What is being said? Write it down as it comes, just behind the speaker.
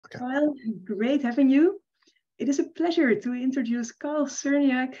Okay. Well, great having you. It is a pleasure to introduce Carl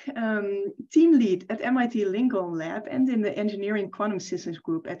Serniak, team lead at MIT Lincoln Lab and in the Engineering Quantum Systems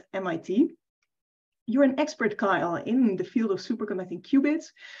Group at MIT. You're an expert, Kyle, in the field of superconducting qubits,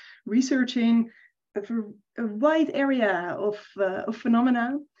 researching a wide area of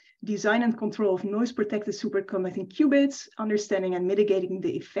phenomena, design and control of noise-protected superconducting qubits, understanding and mitigating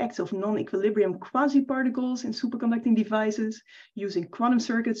the effects of non-equilibrium quasi-particles in superconducting devices, using quantum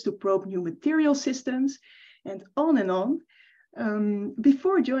circuits to probe new material systems, and on and on.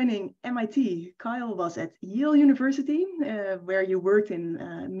 Before joining MIT, Kyle was at Yale University, where you worked in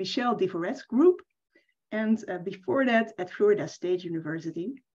Michel Devoret's group, and before that at Florida State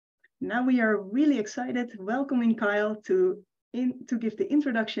University. Now we are really excited welcoming Kyle to give the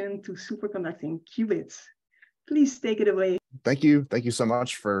introduction to superconducting qubits. Please take it away. Thank you. Thank you so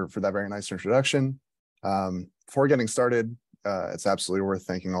much for that very nice introduction. Before getting started, it's absolutely worth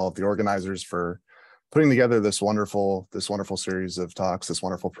thanking all of the organizers for putting together this wonderful series of talks, this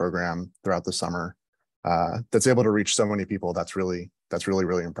wonderful program throughout the summer that's able to reach so many people. That's really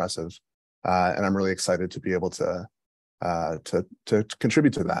impressive. And I'm really excited to be able to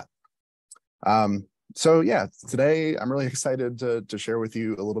contribute to that. So yeah, today I'm really excited to share with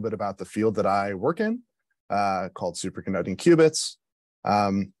you a little bit about the field that I work in, called superconducting qubits.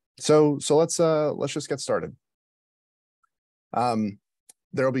 So let's just get started.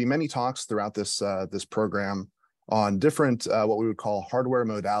 There will be many talks throughout this program on different what we would call hardware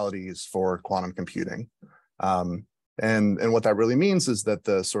modalities for quantum computing. And what that really means is that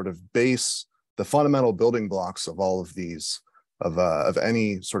the sort of base, the fundamental building blocks of all of these, of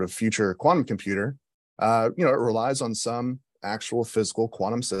any sort of future quantum computer, it relies on some actual physical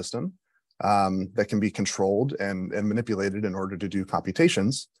quantum system that can be controlled and manipulated in order to do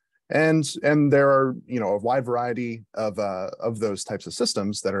computations. And there are a wide variety of those types of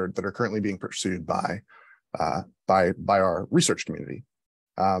systems that are currently being pursued by our research community.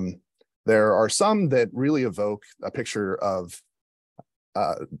 There are some that really evoke a picture of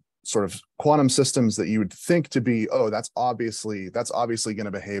sort of quantum systems that you would think to be, oh, that's obviously going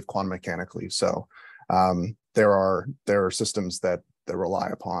to behave quantum mechanically. So there are systems that rely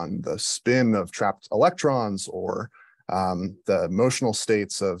upon the spin of trapped electrons or the motional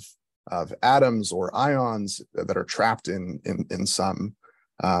states of atoms or ions that are trapped in some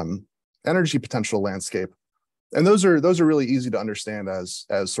energy potential landscape. And those are really easy to understand as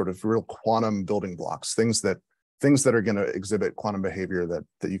sort of real quantum building blocks, things that are going to exhibit quantum behavior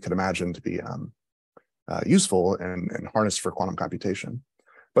that you could imagine to be useful and harnessed for quantum computation.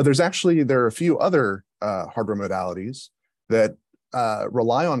 But there are a few other hardware modalities that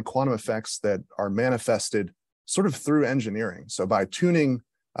rely on quantum effects that are manifested sort of through engineering. So by tuning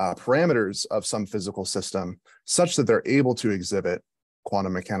parameters of some physical system such that they're able to exhibit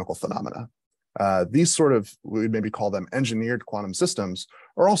quantum mechanical phenomena. These sort of, we would maybe call them engineered quantum systems,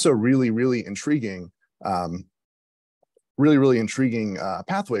 are also really intriguing,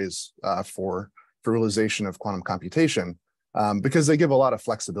 pathways for realization of quantum computation, because they give a lot of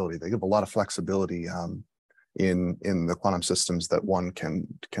flexibility. They give a lot of flexibility in the quantum systems that one can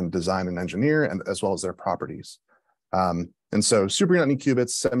design and engineer, and as well as their properties. And so superconducting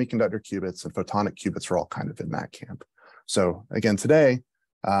qubits, semiconductor qubits, and photonic qubits are all kind of in that camp. So again, today,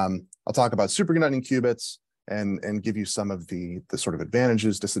 I'll talk about superconducting qubits and give you some of the sort of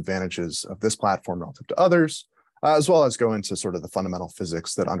advantages, disadvantages of this platform relative to others, as well as go into sort of the fundamental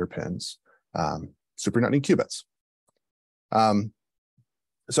physics that underpins superconducting qubits.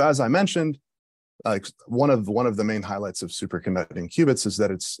 So as I mentioned, like one of the main highlights of superconducting qubits is that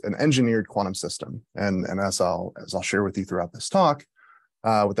it's an engineered quantum system. And as I'll share with you throughout this talk,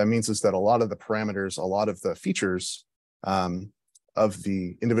 what that means is that a lot of the parameters, a lot of the features of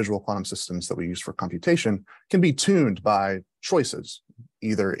the individual quantum systems that we use for computation can be tuned by choices,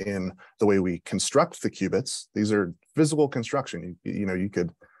 either in the way we construct the qubits. These are physical construction. You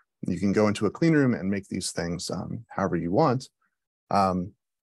can go into a clean room and make these things however you want.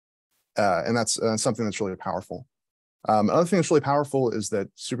 And that's something that's really powerful. Another thing that's really powerful is that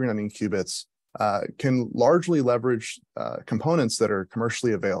superconducting qubits can largely leverage components that are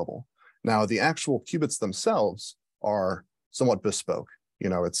commercially available. Now, the actual qubits themselves are somewhat bespoke.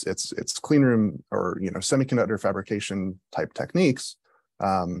 It's clean room or semiconductor fabrication type techniques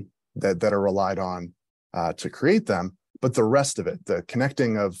that are relied on to create them. But the rest of it, the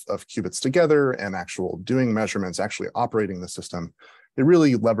connecting of qubits together and actual doing measurements, actually operating the system, it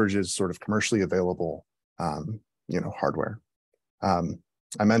really leverages sort of commercially available hardware.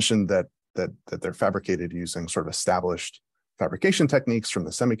 I mentioned that they're fabricated using sort of established fabrication techniques from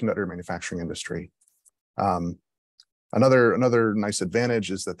the semiconductor manufacturing industry. Another nice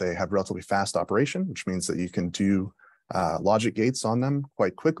advantage is that they have relatively fast operation, which means that you can do logic gates on them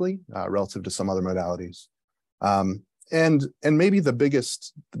quite quickly relative to some other modalities. And maybe the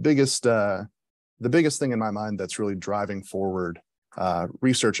biggest thing in my mind that's really driving forward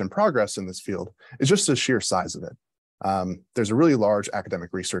research and progress in this field is just the sheer size of it. There's a really large academic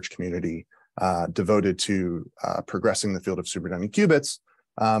research community devoted to progressing the field of superconducting qubits,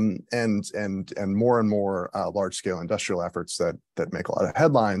 and more large-scale industrial efforts that make a lot of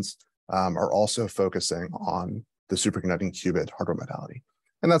headlines are also focusing on the superconducting qubit hardware modality.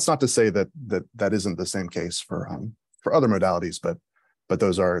 And that's not to say that isn't the same case for other modalities, but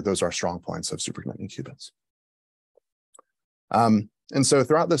those are strong points of superconducting qubits. And so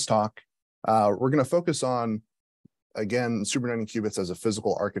throughout this talk, we're going to focus on, again, superconducting qubits as a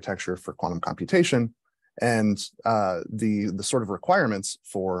physical architecture for quantum computation, and the sort of requirements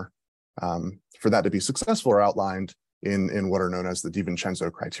for that to be successful are outlined in what are known as the DiVincenzo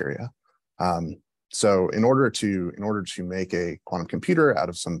criteria. So in order to make a quantum computer out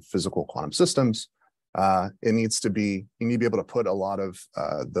of some physical quantum systems, you need to be able to put a lot of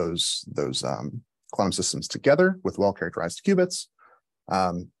those quantum systems together with well-characterized qubits.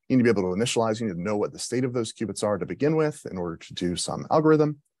 You need to be able to initialize. You need to know what the state of those qubits are to begin with in order to do some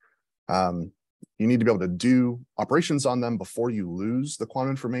algorithm. You need to be able to do operations on them before you lose the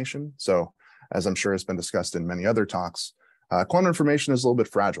quantum information. So, as I'm sure has been discussed in many other talks, quantum information is a little bit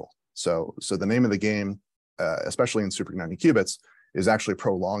fragile. So the name of the game, especially in superconducting qubits, is actually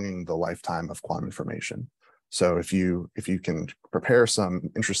prolonging the lifetime of quantum information. So if you can prepare some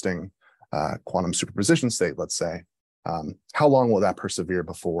interesting quantum superposition state, let's say, how long will that persevere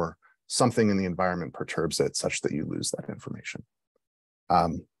before something in the environment perturbs it such that you lose that information?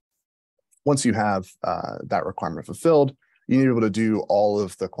 Once you have that requirement fulfilled, you need to be able to do all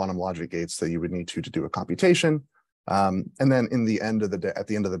of the quantum logic gates that you would need to do a computation. And then at the end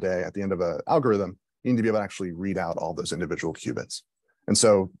of an algorithm, you need to be able to actually read out all those individual qubits. And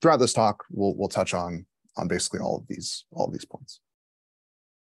so throughout this talk, we'll touch on basically all of these points.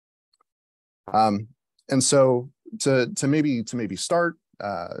 And so to maybe start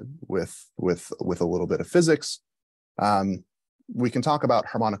with a little bit of physics, we can talk about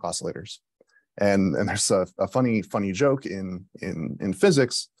harmonic oscillators. And there's a funny joke in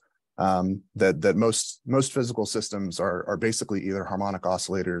physics that most physical systems are basically either harmonic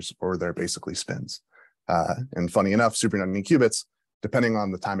oscillators or they're basically spins. And funny enough, superconducting qubits, depending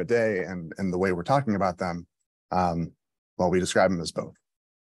on the time of day and the way we're talking about them, well, we describe them as both.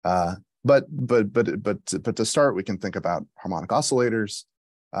 But to start, we can think about harmonic oscillators,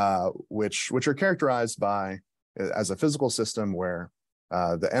 which are characterized by as a physical system where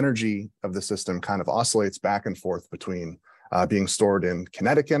the energy of the system kind of oscillates back and forth between being stored in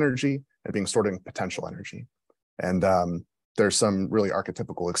kinetic energy and being stored in potential energy. And there's some really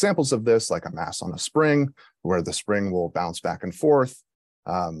archetypical examples of this, like a mass on a spring, where the spring will bounce back and forth,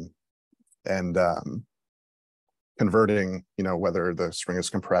 and converting, whether the spring is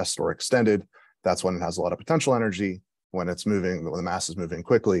compressed or extended. That's when it has a lot of potential energy. When it's moving, when the mass is moving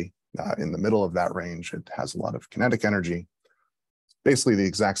quickly, in the middle of that range, it has a lot of kinetic energy. Basically, the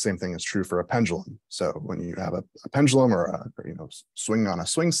exact same thing is true for a pendulum. So when you have a pendulum or swinging on a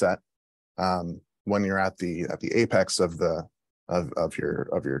swing set, when you're at the apex of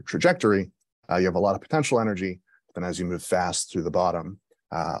your trajectory, you have a lot of potential energy. Then as you move fast through the bottom,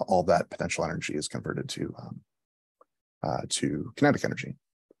 all that potential energy is converted to kinetic energy.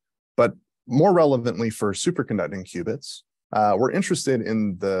 But more relevantly for superconducting qubits, we're interested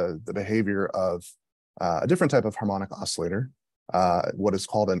in the behavior of a different type of harmonic oscillator, what is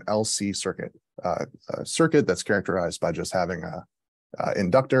called an LC circuit, a circuit that's characterized by just having a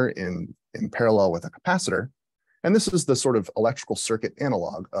inductor in parallel with a capacitor. And this is the sort of electrical circuit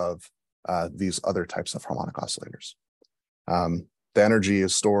analog of these other types of harmonic oscillators. The energy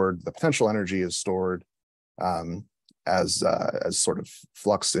is stored, the potential energy is stored as sort of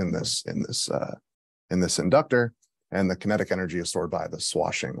flux in this inductor, and the kinetic energy is stored by the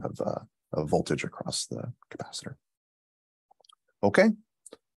swashing of voltage across the capacitor. Okay,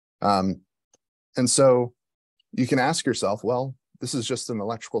 and so you can ask yourself, well, this is just an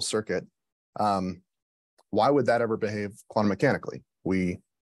electrical circuit. Why would that ever behave quantum mechanically? We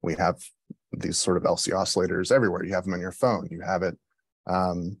have these sort of LC oscillators everywhere. You have them on your phone. You have it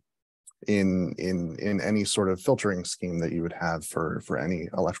in any sort of filtering scheme that you would have for any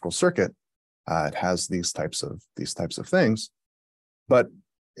electrical circuit. It has these types of things. But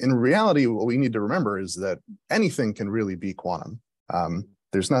in reality, what we need to remember is that anything can really be quantum.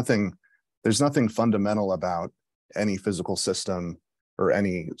 There's nothing fundamental about any physical system or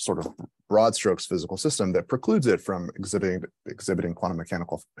any sort of broad strokes physical system that precludes it from exhibiting quantum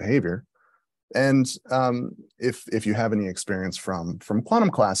mechanical behavior. And if you have any experience from quantum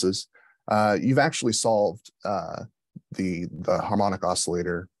classes, you've actually solved the harmonic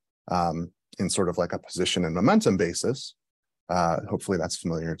oscillator in sort of like a position and momentum basis. Hopefully that's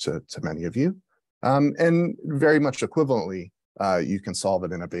familiar to many of you. And very much equivalently, you can solve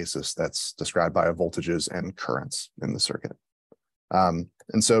it in a basis that's described by voltages and currents in the circuit.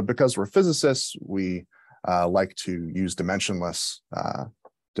 And so because we're physicists, we like to use dimensionless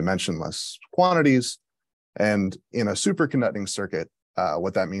quantities. And in a superconducting circuit,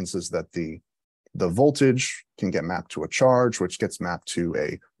 what that means is that the voltage can get mapped to a charge, which gets mapped to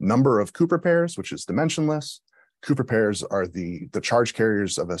a number of Cooper pairs, which is dimensionless. Cooper pairs are the charge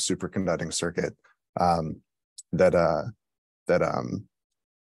carriers of a superconducting circuit that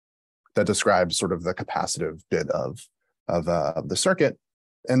describes sort of the capacitive bit of the circuit.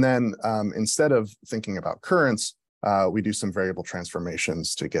 And then instead of thinking about currents, we do some variable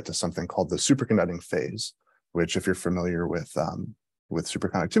transformations to get to something called the superconducting phase, which, if you're familiar with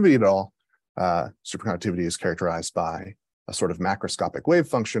superconductivity at all, superconductivity is characterized by a sort of macroscopic wave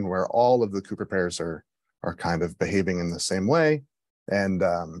function where all of the Cooper pairs are kind of behaving in the same way and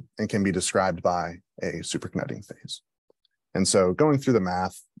can be described by a superconducting phase. And so going through the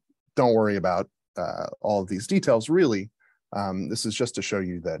math, don't worry about all of these details really. This is just to show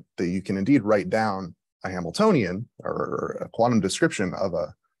you that you can indeed write down a Hamiltonian or a quantum description of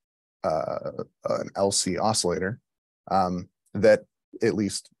an LC oscillator that at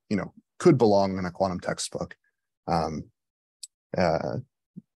least could belong in a quantum textbook and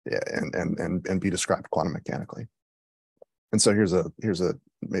be described quantum mechanically. And so here's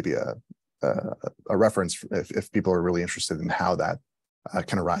maybe a reference if people are really interested in how that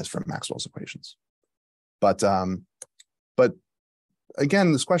can arise from Maxwell's equations. But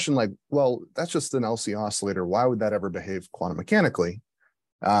again, this question like, well, that's just an LC oscillator. Why would that ever behave quantum mechanically?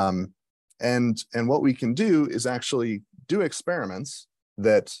 And what we can do is actually do experiments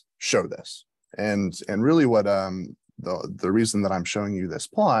that show this. And really what the reason that I'm showing you this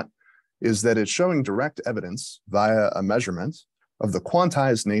plot is that it's showing direct evidence via a measurement of the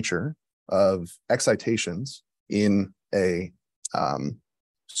quantized nature of excitations in a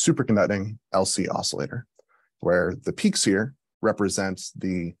superconducting LC oscillator, where the peaks here represent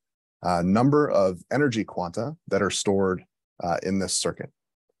the number of energy quanta that are stored in this circuit.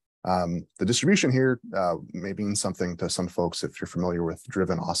 The distribution here may mean something to some folks if you're familiar with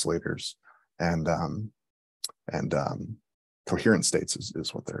driven oscillators and coherent states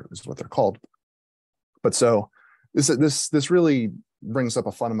is what they're called. But so this really brings up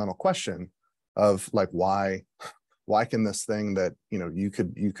a fundamental question of like why can this thing that you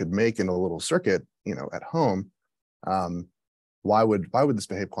could make in a little circuit at home, why would this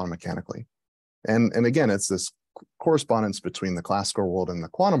behave quantum mechanically? And again, it's this correspondence between the classical world and the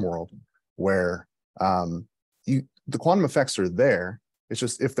quantum world, where the quantum effects are there. It's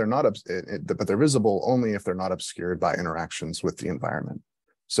just if they're not, but they're visible only if they're not obscured by interactions with the environment.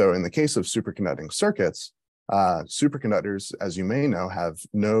 So in the case of superconducting circuits, superconductors, as you may know, have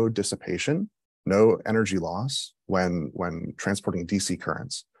no dissipation, no energy loss when transporting DC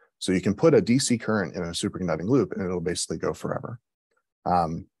currents. So you can put a DC current in a superconducting loop and it'll basically go forever.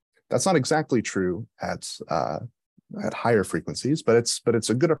 That's not exactly true at higher frequencies, but it's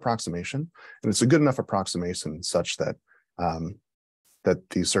a good approximation, and it's a good enough approximation such that that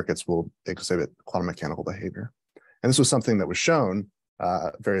these circuits will exhibit quantum mechanical behavior. And this was something that was shown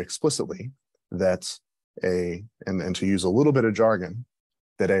very explicitly that and to use a little bit of jargon,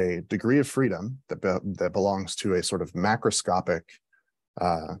 that a degree of freedom that belongs to a sort of macroscopic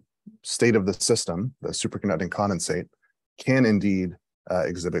state of the system, the superconducting condensate, can indeed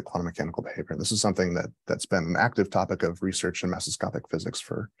exhibit quantum mechanical behavior. And this is something that's been an active topic of research in mesoscopic physics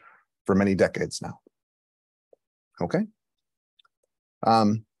for many decades now. Okay.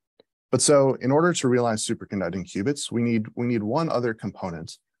 But so in order to realize superconducting qubits, we need one other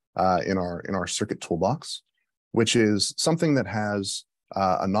component in our circuit toolbox, which is something that has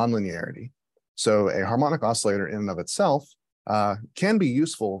a nonlinearity. So a harmonic oscillator in and of itself can be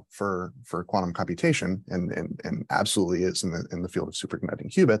useful for quantum computation and absolutely is in the field of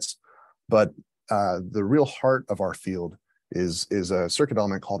superconducting qubits. But the real heart of our field is a circuit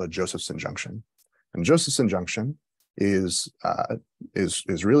element called a Josephson junction. And Josephson junction is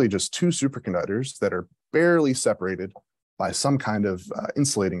really just two superconductors that are barely separated by some kind of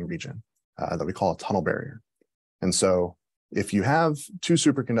insulating region that we call a tunnel barrier. And so if you have two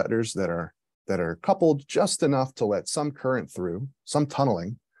superconductors that are coupled just enough to let some current through, some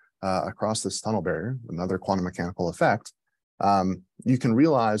tunneling across this tunnel barrier, another quantum mechanical effect, you can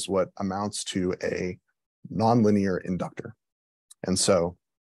realize what amounts to a nonlinear inductor. And so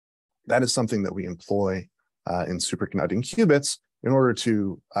that is something that we employ in superconducting qubits in order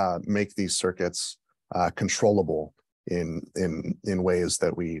to make these circuits controllable in ways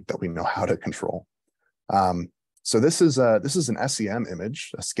that we know how to control. So this is an SEM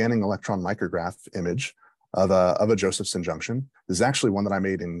image, a scanning electron micrograph image of a Josephson junction. This is actually one that I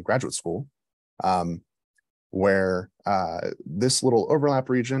made in graduate school, where this little overlap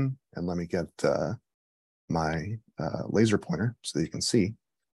region, and let me get my laser pointer so that you can see.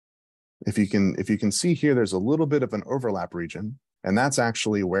 If you can see here, there's a little bit of an overlap region, and that's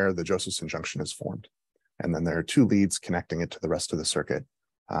actually where the Josephson junction is formed. And then there are two leads connecting it to the rest of the circuit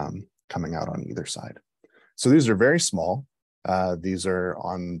coming out on either side. So these are very small. These are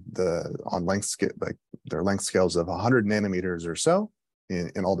on length scale, like they're length scales of 100 nanometers or so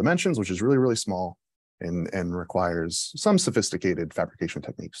in all dimensions, which is really, really small and requires some sophisticated fabrication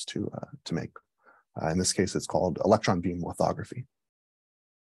techniques to make. In this case, it's called electron beam lithography.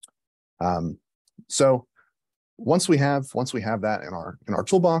 So once we have that in our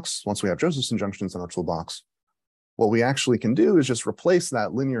toolbox, once we have Josephson junctions in our toolbox, what we actually can do is just replace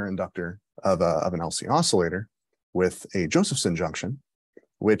that linear inductor of an LC oscillator with a Josephson junction,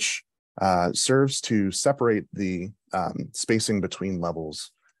 which serves to separate the spacing between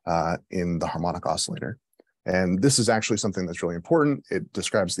levels in the harmonic oscillator. And this is actually something that's really important. It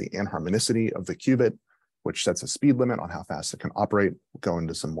describes the anharmonicity of the qubit, which sets a speed limit on how fast it can operate. We'll go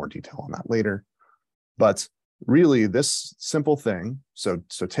into some more detail on that later. But really, this simple thing, so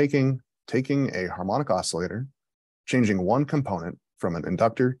taking a harmonic oscillator, changing one component from an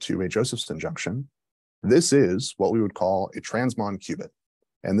inductor to a Josephson junction, this is what we would call a transmon qubit.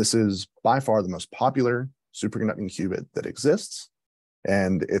 And this is by far the most popular superconducting qubit that exists.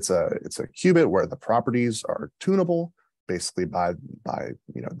 And it's a qubit where the properties are tunable basically by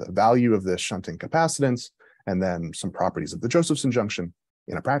the value of this shunting capacitance, and then some properties of the Josephson junction.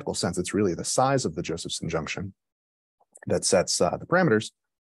 In a practical sense, it's really the size of the Josephson junction that sets the parameters.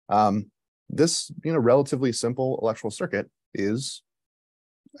 This relatively simple electrical circuit is,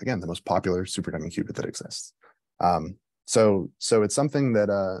 again, the most popular superconducting qubit that exists. So it's something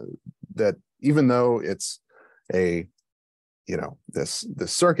that even though it's this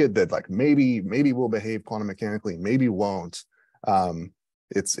circuit that like maybe will behave quantum mechanically, maybe won't.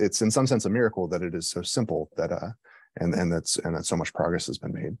 It's in some sense a miracle that it is so simple that and that so much progress has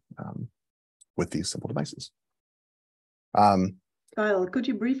been made with these simple devices. Kyle, could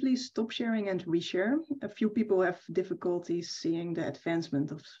you briefly stop sharing and reshare? A few people have difficulties seeing the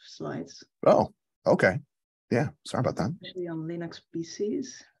advancement of slides. Oh, okay. Yeah, sorry about that. Especially on Linux PCs.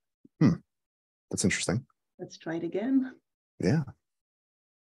 That's interesting. Let's try it again. Yeah.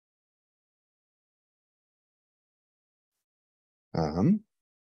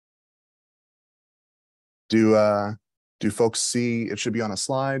 Do folks see, it should be on a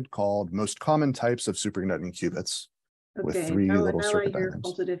slide called most common types of superconducting qubits with three little circuit diagrams.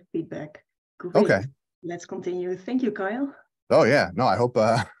 Positive feedback. Great. Okay. Let's continue. Thank you, Kyle. Oh yeah, no, I hope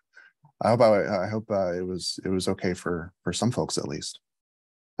it was okay for some folks at least.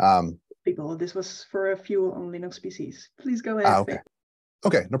 People, this was for a few on Linux PCs. Please go ahead.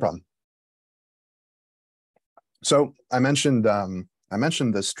 Okay, no problem. So I mentioned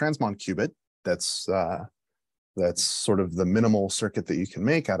this transmon qubit that's sort of the minimal circuit that you can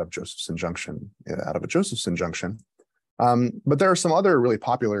make out of a Josephson junction. But there are some other really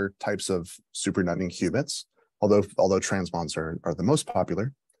popular types of superconducting qubits, although transmons are the most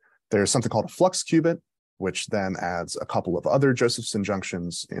popular. There's something called a flux qubit, which then adds a couple of other Josephson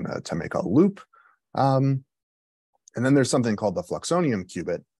junctions to make a loop. And then there's something called the fluxonium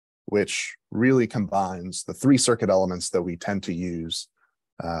qubit, which really combines the three circuit elements that we tend to use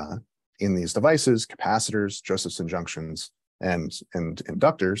in these devices: capacitors, Josephson junctions, and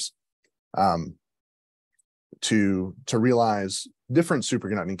inductors, to realize different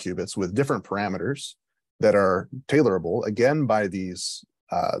superconducting qubits with different parameters that are tailorable, again, by these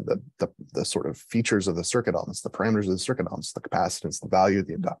the sort of features of the circuit elements, the parameters of the circuit elements, the capacitance, the value of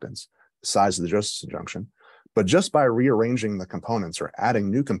the inductance, the size of the Josephson junction. But just by rearranging the components or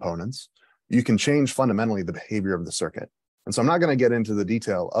adding new components, you can change fundamentally the behavior of the circuit. And so I'm not going to get into the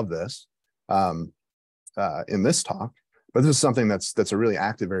detail of this in this talk, but this is something that's a really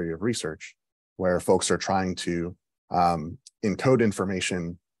active area of research where folks are trying to encode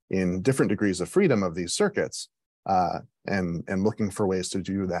information in different degrees of freedom of these circuits, and looking for ways to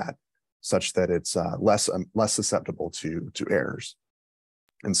do that such that it's less susceptible to errors.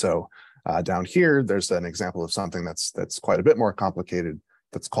 And so down here, there's an example of something that's quite a bit more complicated.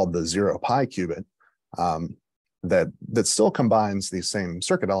 That's called the 0 pi qubit. that still combines these same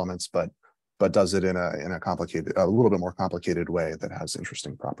circuit elements, but does it in a complicated, a little bit more complicated way that has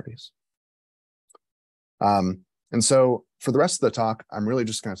interesting properties. And so for the rest of the talk, I'm really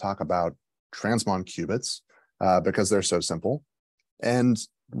just going to talk about transmon qubits because they're so simple. And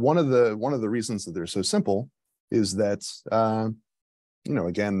one of the reasons that they're so simple is that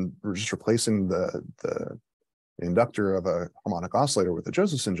again, we're just replacing the inductor of a harmonic oscillator with a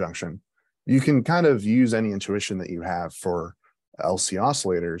Josephson junction. You can kind of use any intuition that you have for LC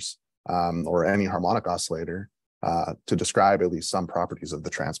oscillators or any harmonic oscillator to describe at least some properties of the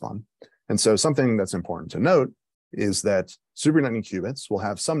transmon. And so something that's important to note is that superconducting qubits will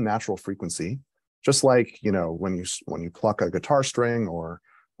have some natural frequency, just like when you pluck a guitar string or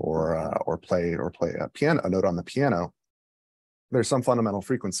play a note on the piano. There's some fundamental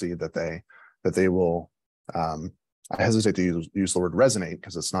frequency that they will. I hesitate to use the word resonate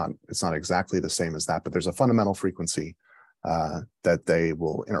because it's not exactly the same as that, but there's a fundamental frequency that they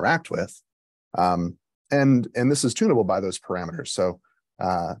will interact with, and this is tunable by those parameters. So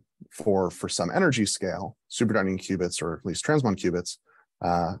for some energy scale, superconducting qubits, or at least transmon qubits,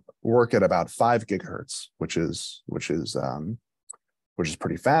 work at about 5 gigahertz, which is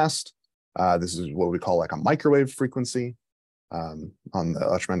pretty fast. This is what we call like a microwave frequency on the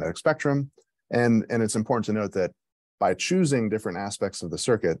electromagnetic spectrum, and it's important to note that by choosing different aspects of the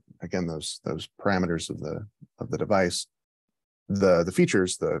circuit, again, those parameters of the device, the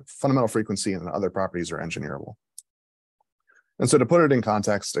features, the fundamental frequency, and other properties are engineerable. And so to put it in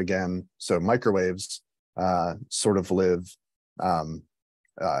context again, so microwaves sort of live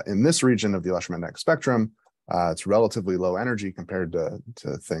in this region of the electromagnetic spectrum. It's relatively low energy compared to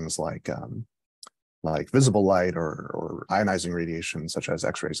things like visible light or ionizing radiation, such as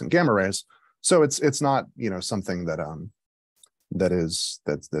X-rays and gamma rays. So it's not something that's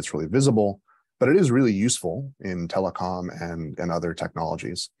really visible, but it is really useful in telecom and other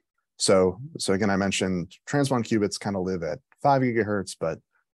technologies. So again, I mentioned transmon qubits kind of live at 5 gigahertz, but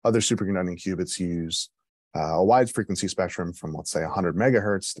other superconducting qubits use a wide frequency spectrum from, let's say, 100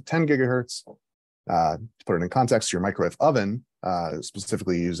 megahertz to 10 gigahertz. To put it in context, your microwave oven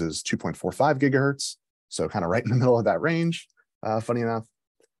specifically uses 2.45 gigahertz, so kind of right in the middle of that range, funny enough.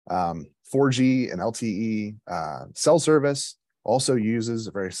 4G and LTE cell service also uses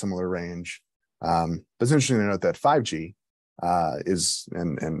a very similar range. But it's interesting to note that 5G is,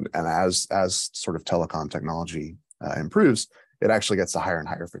 and as sort of telecom technology improves, it actually gets a higher and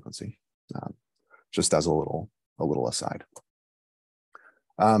higher frequency, just as a little aside.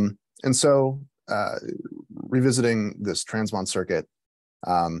 And so revisiting this transmon circuit,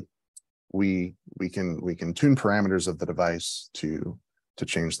 we can tune parameters of the device to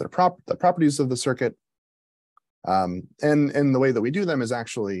change the properties of the circuit. And the way that we do them is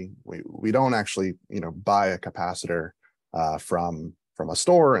actually, we don't actually, buy a capacitor from a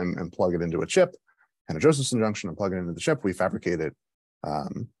store and plug it into a chip and a Josephson junction and plug it into the chip. We fabricate it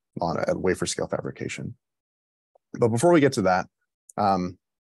on a wafer scale fabrication. But before we get to that, we'll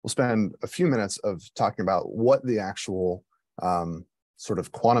spend a few minutes of talking about what the actual sort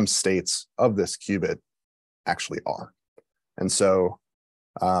of quantum states of this qubit actually are. And so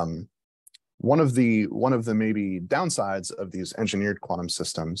one of the maybe downsides of these engineered quantum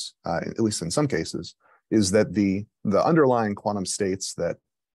systems, at least in some cases, is that the underlying quantum states that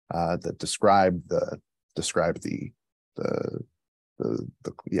describe the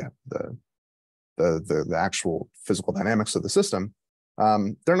actual physical dynamics of the system,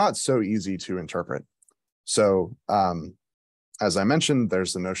 they're not so easy to interpret. So as I mentioned,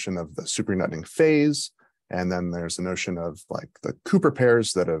 there's the notion of the superconducting phase, and then there's the notion of like the Cooper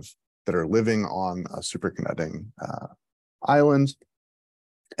pairs that are living on a superconducting island.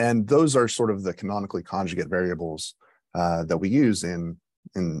 And those are sort of the canonically conjugate variables that we use in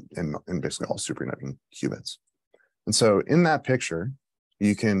basically all superconducting qubits. And so in that picture,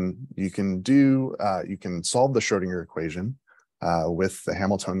 you can solve the Schrodinger equation with the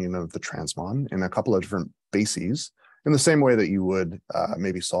Hamiltonian of the transmon in a couple of different bases, in the same way that you would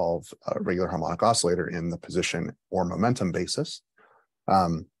maybe solve a regular harmonic oscillator in the position or momentum basis.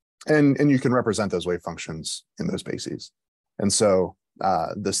 And you can represent those wave functions in those bases. And so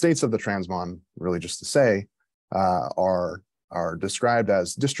the states of the transmon, really just to say, are described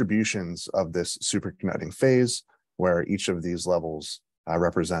as distributions of this superconducting phase, where each of these levels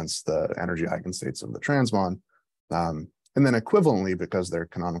represents the energy eigenstates of the transmon. And then equivalently, because they're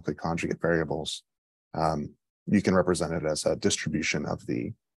canonically conjugate variables, you can represent it as a distribution of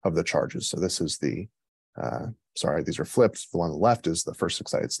the charges. So this is the, sorry, these are flipped. The one on the left is the first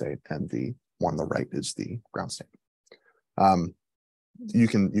excited state, and the one on the right is the ground state. you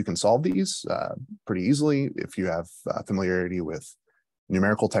can solve these pretty easily if you have familiarity with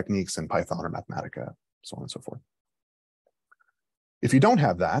numerical techniques in Python or Mathematica, so on and so forth. If you don't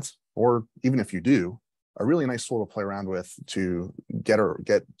have that, or even if you do, a really nice tool to play around with to get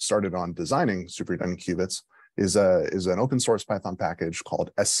started on designing superconducting qubits is an open source Python package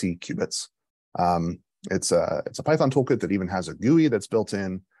called scqubits. It's a Python toolkit that even has a GUI that's built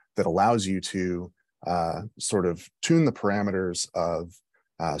in that allows you to sort of tune the parameters of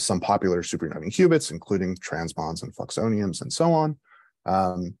some popular superconducting qubits, including transmons and fluxoniums and so on.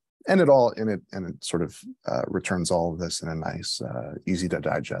 And it sort of returns all of this in a nice, easy to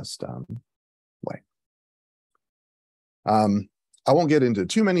digest way. I won't get into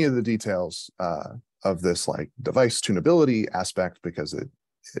too many of the details of this like device tunability aspect because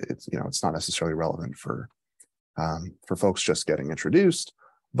it's not necessarily relevant for folks just getting introduced,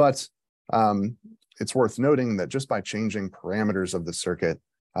 but it's worth noting that just by changing parameters of the circuit,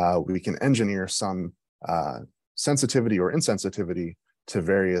 we can engineer some sensitivity or insensitivity to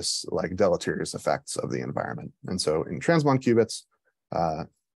various like deleterious effects of the environment. And so in transmon qubits,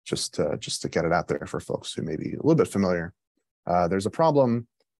 just to get it out there for folks who may be a little bit familiar, there's a problem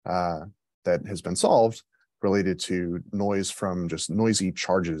that has been solved related to noise from just noisy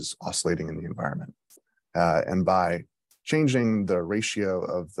charges oscillating in the environment. And by changing the ratio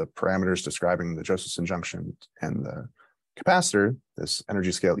of the parameters describing the Josephson junction and the capacitor, this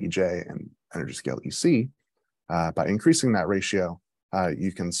energy scale EJ and energy scale EC, by increasing that ratio,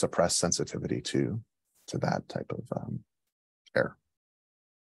 you can suppress sensitivity to that type of error.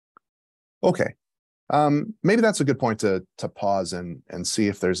 Okay, maybe that's a good point to pause and see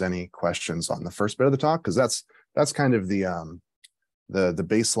if there's any questions on the first bit of the talk, because that's kind of the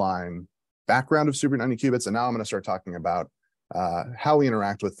baseline background of superconducting qubits, and now I'm going to start talking about how we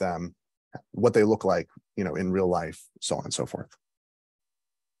interact with them, what they look like, in real life, so on and so forth.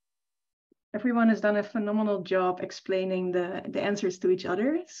 Everyone has done a phenomenal job explaining the answers to each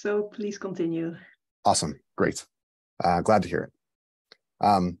other, so please continue. Awesome, great. Glad to hear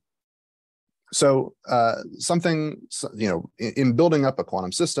it. So something, in building up a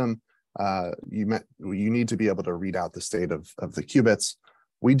quantum system, you need to be able to read out the state of the qubits.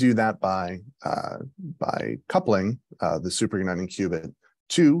 We do that by coupling the superconducting qubit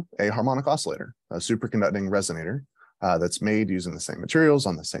to a harmonic oscillator, a superconducting resonator that's made using the same materials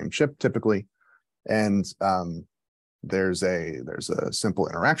on the same chip typically. And there's a simple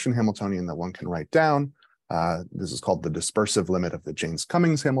interaction Hamiltonian that one can write down. This is called the dispersive limit of the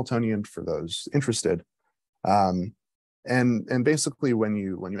Jaynes-Cummings Hamiltonian for those interested. And basically when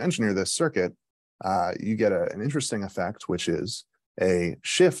you engineer this circuit, you get an interesting effect, which is a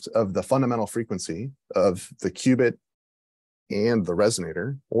shift of the fundamental frequency of the qubit and the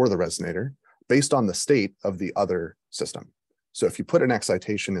resonator, or the resonator, based on the state of the other system. So if you put an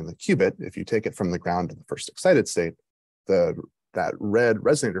excitation in the qubit, if you take it from the ground to the first excited state, that red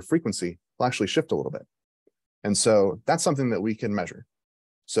resonator frequency will actually shift a little bit. And so that's something that we can measure.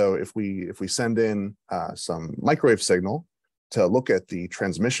 So if we send in some microwave signal to look at the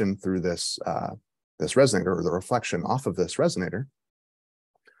transmission through this resonator, or the reflection off of this resonator,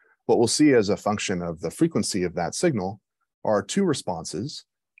 what we'll see as a function of the frequency of that signal are two responses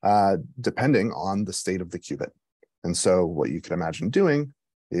depending on the state of the qubit. And so what you can imagine doing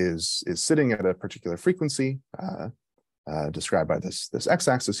is sitting at a particular frequency described by this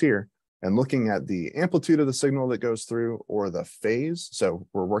x-axis here, and looking at the amplitude of the signal that goes through, or the phase. So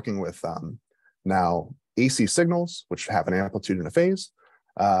we're working with now AC signals, which have an amplitude and a phase,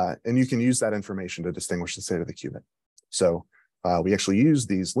 and you can use that information to distinguish the state of the qubit. So we actually use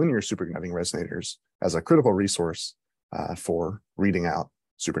these linear superconducting resonators as a critical resource for reading out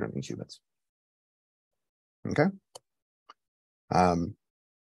superconducting qubits. Okay.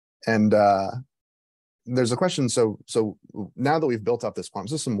 There's a question, so now that we've built up this quantum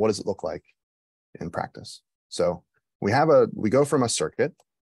system, what does it look like in practice? So we go from a circuit,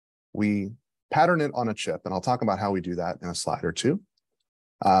 we pattern it on a chip, and I'll talk about how we do that in a slide or two.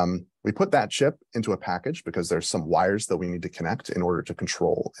 We put that chip into a package because there's some wires that we need to connect in order to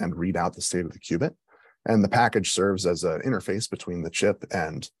control and read out the state of the qubit. And the package serves as an interface between the chip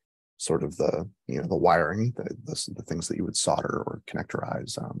and sort of the wiring, the things that you would solder or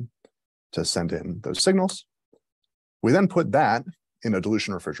connectorize to send in those signals. We then put that in a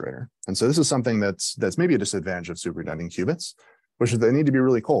dilution refrigerator. And so this is something that's maybe a disadvantage of superconducting qubits, which is they need to be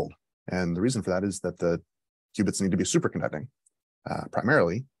really cold. And the reason for that is that the qubits need to be superconducting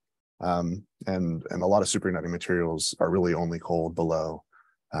primarily. And a lot of superconducting materials are really only cold below,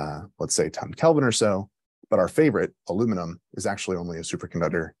 let's say 10 Kelvin or so. But our favorite, aluminum, is actually only a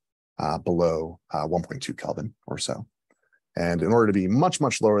superconductor below 1.2 Kelvin or so. And in order to be much,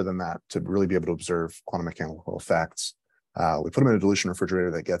 much lower than that, to really be able to observe quantum mechanical effects, we put them in a dilution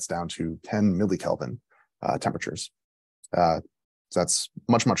refrigerator that gets down to 10 millikelvin temperatures. So that's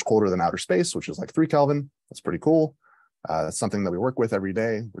much, much colder than outer space, which is like 3 Kelvin. That's pretty cool. That's something that we work with every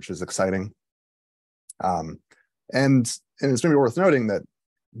day, which is exciting. And it's going to be worth noting that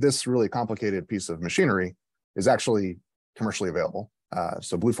this really complicated piece of machinery is actually commercially available.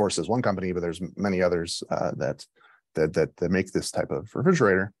 So Blue Force is one company, but there's many others that make this type of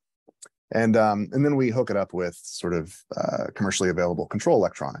refrigerator. And then we hook it up with sort of commercially available control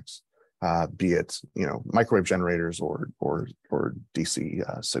electronics, be it microwave generators or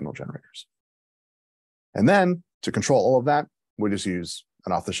DC signal generators. And then to control all of that, we just use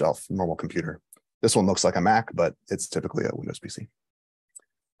an off-the-shelf normal computer. This one looks like a Mac, but it's typically a Windows PC.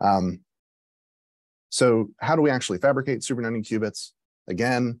 So how do we actually fabricate superconducting qubits?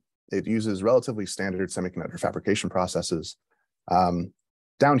 Again, it uses relatively standard semiconductor fabrication processes.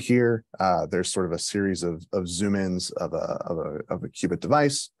 Down here, there's sort of a series of zoom-ins of a qubit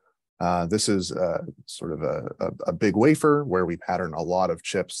device. This is sort of a big wafer where we pattern a lot of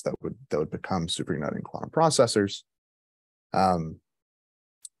chips that would become superconducting quantum processors.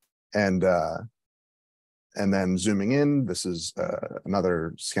 And then zooming in, this is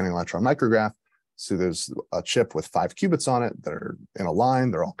another scanning electron micrograph. So there's a chip with 5 qubits on it that are in a line.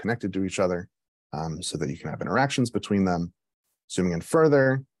 They're all connected to each other so that you can have interactions between them. Zooming in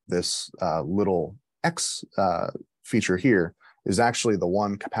further, this little X feature here is actually the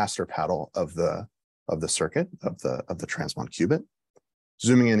one capacitor paddle of the circuit of the transmon qubit.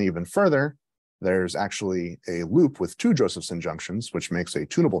 Zooming in even further, there's actually a loop with 2 Josephson junctions, which makes a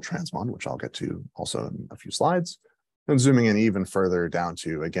tunable transmon, which I'll get to also in a few slides. And zooming in even further down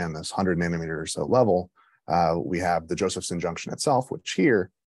to, again, this 100 nanometer or so level, we have the Josephson junction itself, which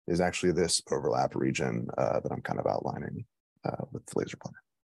here is actually this overlap region that I'm kind of outlining with the laser pointer.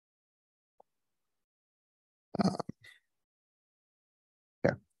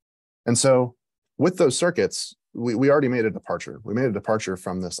 Okay. And so with those circuits, we already made a departure. We made a departure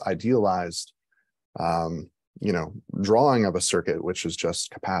from this idealized drawing of a circuit, which is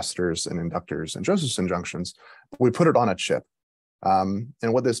just capacitors and inductors and Josephson junctions. We put it on a chip. And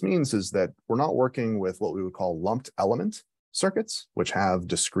what this means is that we're not working with what we would call lumped element circuits, which have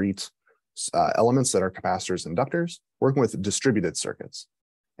discrete elements that are capacitors and inductors, working with distributed circuits.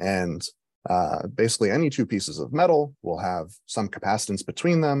 And basically any 2 pieces of metal will have some capacitance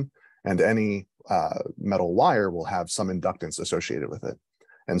between them, and any metal wire will have some inductance associated with it.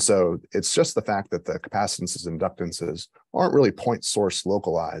 And so it's just the fact that the capacitances and inductances aren't really point source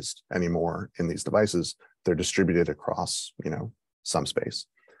localized anymore in these devices. They're distributed across, some space.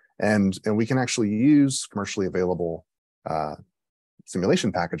 And we can actually use commercially available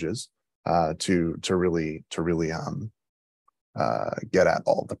simulation packages to really get at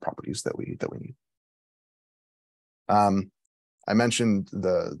all of the properties that we need. I mentioned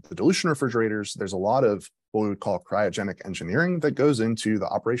the dilution refrigerators. There's a lot of what we would call cryogenic engineering that goes into the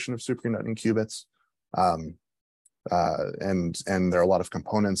operation of superconducting qubits. And there are a lot of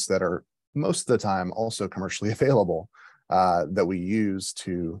components that are most of the time also commercially available that we use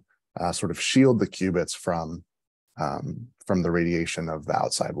to sort of shield the qubits from the radiation of the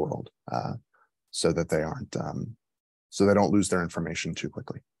outside world, so that they aren't, so they don't lose their information too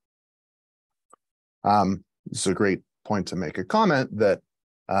quickly. This is a great point to make a comment that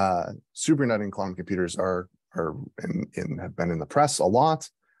superconducting quantum computers have been in the press a lot,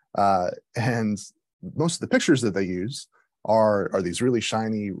 and most of the pictures that they use are these really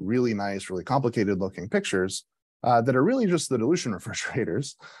shiny, really nice, really complicated looking pictures that are really just the dilution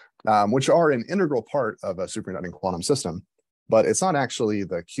refrigerators, which are an integral part of a superconducting quantum system, but it's not actually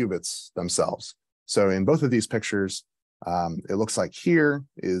the qubits themselves. So in both of these pictures, it looks like here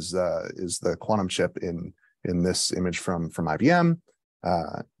is the quantum chip in this image from IBM.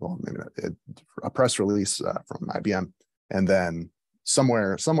 Well, maybe a press release from IBM, and then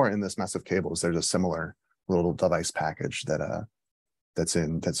somewhere in this mess of cables, there's a similar little device package that's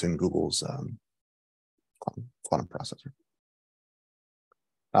in Google's quantum processor.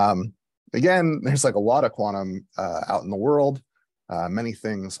 Again, there's like a lot of quantum out in the world. Many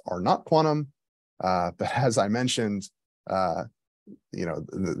things are not quantum, but as I mentioned,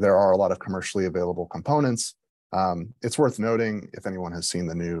 there are a lot of commercially available components. It's worth noting, if anyone has seen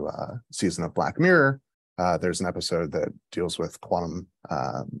the new season of Black Mirror, there's an episode that deals with quantum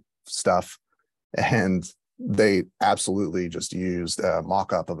stuff, and they absolutely just used a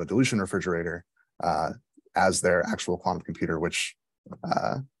mock-up of a dilution refrigerator as their actual quantum computer, which,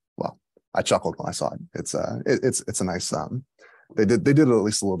 well, I chuckled when I saw it. It's a nice, they did at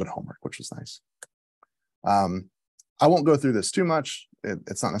least a little bit of homework, which was nice. I won't go through this too much.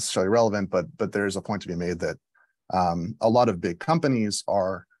 It's not necessarily relevant, but there's a point to be made that a lot of big companies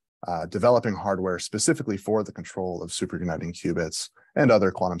are developing hardware specifically for the control of superconducting qubits and other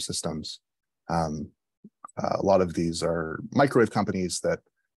quantum systems. A lot of these are microwave companies that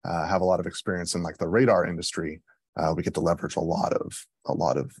have a lot of experience in like the radar industry. We get to leverage a lot of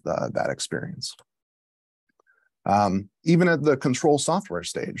that experience. Even at the control software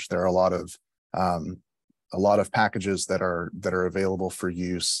stage, there are a lot of packages that are available for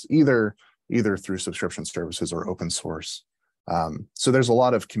use either through subscription services or open source. So there's a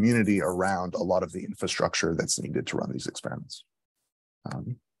lot of community around a lot of the infrastructure that's needed to run these experiments.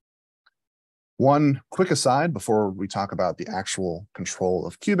 One quick aside before we talk about the actual control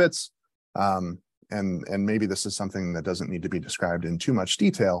of qubits, and maybe this is something that doesn't need to be described in too much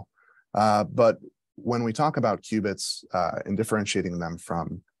detail, but when we talk about qubits and differentiating them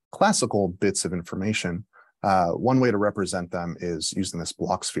from classical bits of information, one way to represent them is using this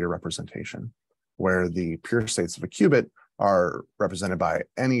block sphere representation, where the pure states of a qubit are represented by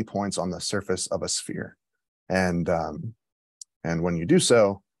any points on the surface of a sphere. And when you do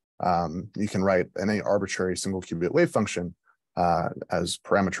so, you can write any arbitrary single qubit wave function as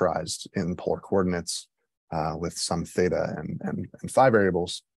parameterized in polar coordinates with some theta and phi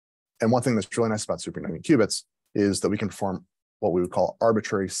variables. And one thing that's really nice about superconducting qubits is that we can perform what we would call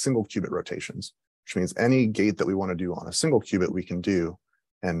arbitrary single qubit rotations, which means any gate that we want to do on a single qubit we can do,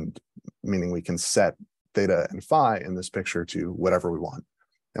 and meaning we can set theta and phi in this picture to whatever we want.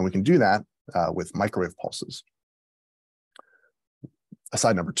 And we can do that with microwave pulses.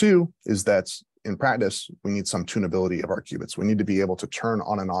 Aside number two is that in practice, we need some tunability of our qubits. We need to be able to turn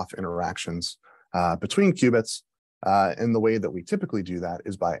on and off interactions between qubits. And the way that we typically do that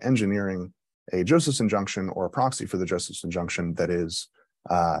is by engineering a Josephson junction or a proxy for the Josephson junction that is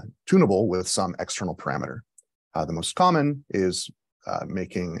tunable with some external parameter. The most common is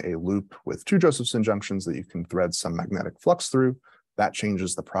making a loop with two Josephson junctions that you can thread some magnetic flux through. That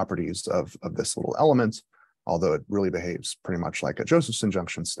changes the properties of this little element, although it really behaves pretty much like a Josephson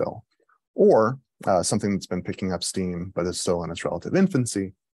junction still. Or something that's been picking up steam but is still in its relative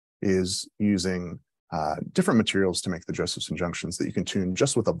infancy is using different materials to make the Josephson junctions that you can tune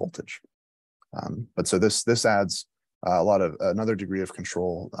just with a voltage. But so this adds another degree of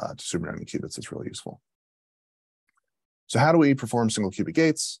control to superconducting qubits that's really useful. So how do we perform single qubit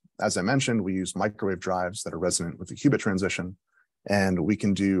gates? As I mentioned, we use microwave drives that are resonant with the qubit transition, and we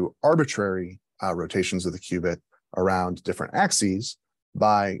can do arbitrary rotations of the qubit around different axes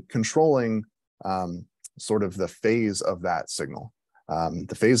by controlling sort of the phase of that signal.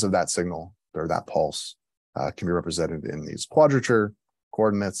 The phase of that signal, or that pulse, can be represented in these quadrature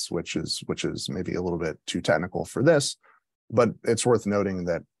coordinates, which is maybe a little bit too technical for this, but it's worth noting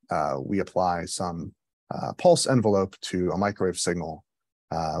that we apply some pulse envelope to a microwave signal,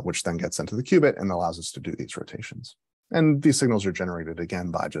 which then gets into the qubit and allows us to do these rotations. And these signals are generated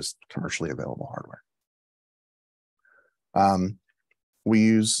again by just commercially available hardware. We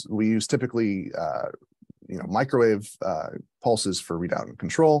use typically microwave pulses for readout and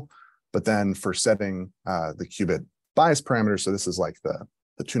control, but then for setting the qubit bias parameters, so this is like the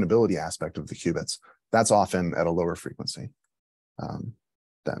tunability aspect of the qubits, that's often at a lower frequency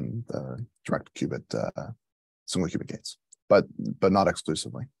than the direct qubit single qubit gates, but not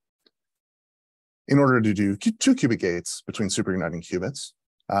exclusively. In order to do two qubit gates between superconducting qubits,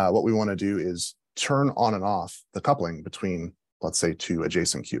 what we want to do is turn on and off the coupling between, let's say, two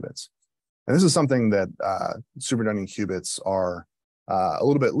adjacent qubits. And this is something that superconducting qubits are a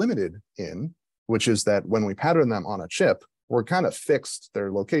little bit limited in, which is that when we pattern them on a chip, we're kind of fixed.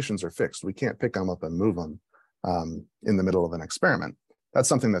 Their locations are fixed. We can't pick them up and move them in the middle of an experiment. That's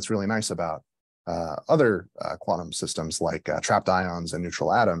something that's really nice about other quantum systems like trapped ions and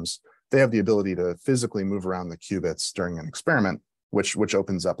neutral atoms. They have the ability to physically move around the qubits during an experiment, which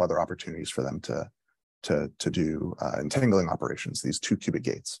opens up other opportunities for them to do entangling operations, these two qubit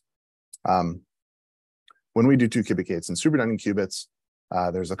gates. When we do two qubit gates in superconducting qubits,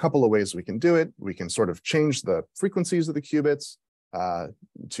 there's a couple of ways we can do it. We can sort of change the frequencies of the qubits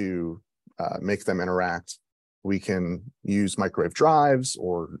to make them interact. We can use microwave drives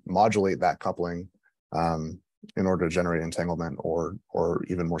or modulate that coupling in order to generate entanglement or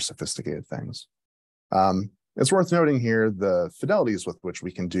even more sophisticated things. It's worth noting here the fidelities with which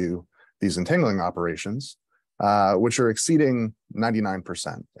we can do these entangling operations, which are exceeding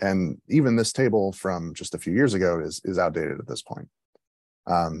 99%. And even this table from just a few years ago is outdated at this point.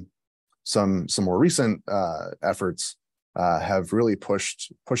 Some more recent efforts have really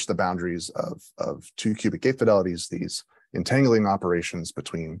pushed the boundaries of two qubit gate fidelities, these entangling operations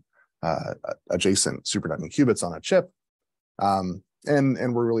between adjacent superconducting qubits on a chip. And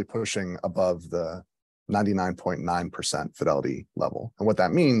we're really pushing above the 99.9% fidelity level. And what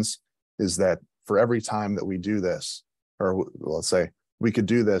that means is that for every time that we do this, or let's say we could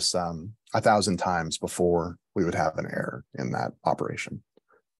do this 1,000 times before we would have an error in that operation,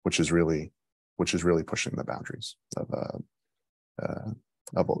 which is really pushing the boundaries of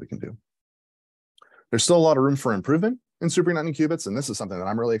what we can do. There's still a lot of room for improvement in superconducting qubits, and this is something that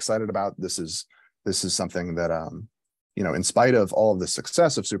I'm really excited about. This is something that in spite of all of the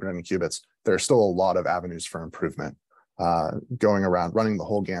success of superconducting qubits, there are still a lot of avenues for improvement, going around running the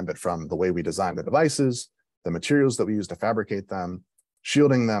whole gambit from the way we design the devices, the materials that we use to fabricate them,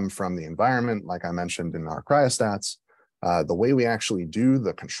 shielding them from the environment, like I mentioned in our cryostats, the way we actually do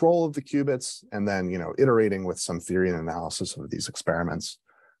the control of the qubits, and then iterating with some theory and analysis of these experiments.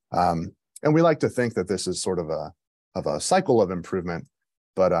 And we like to think that this is sort of a cycle of improvement,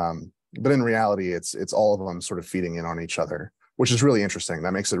 but in reality, it's all of them sort of feeding in on each other, which is really interesting.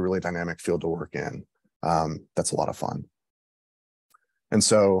 That makes it a really dynamic field to work in. That's a lot of fun. And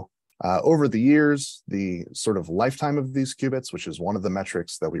so over the years, the sort of lifetime of these qubits, which is one of the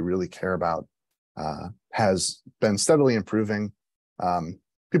metrics that we really care about, has been steadily improving.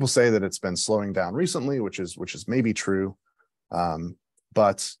 People say that it's been slowing down recently, which is maybe true,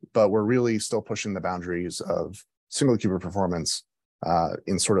 but we're really still pushing the boundaries of single qubit performance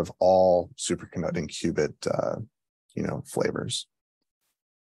in sort of all superconducting qubit flavors.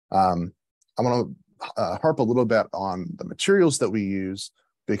 I want to harp a little bit on the materials that we use,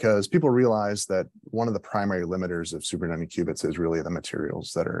 because people realize that one of the primary limiters of superconducting qubits is really the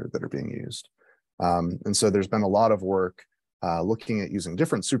materials that are being used. And so there's been a lot of work looking at using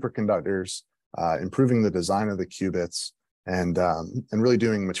different superconductors, improving the design of the qubits, and really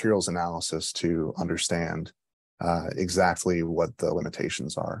doing materials analysis to understand exactly what the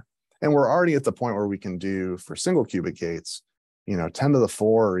limitations are. And we're already at the point where we can do, for single qubit gates, 10 to the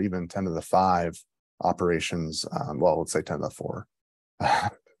 4 or even 10 to the 5 operations. Well, let's say 10 to the 4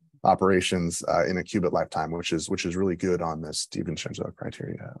 operations in a qubit lifetime, which is really good on this DiVincenzo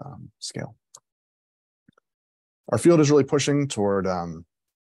criteria scale. Our field is really pushing toward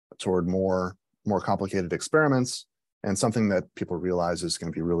more complicated experiments, and something that people realize is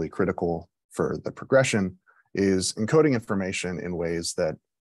going to be really critical for the progression is encoding information in ways that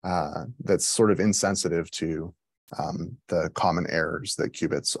that's sort of insensitive to the common errors that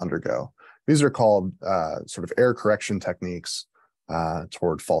qubits undergo. These are called sort of error correction techniques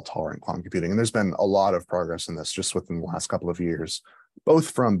toward fault-tolerant quantum computing. And there's been a lot of progress in this just within the last couple of years,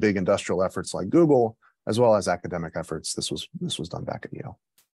 both from big industrial efforts like Google, as well as academic efforts. This was done back at Yale.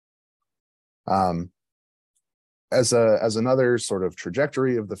 As another sort of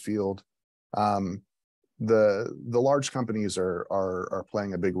trajectory of the field, the large companies are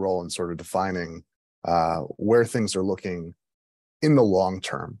playing a big role in sort of defining where things are looking in the long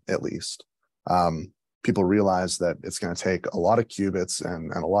term, at least. People realize that it's going to take a lot of qubits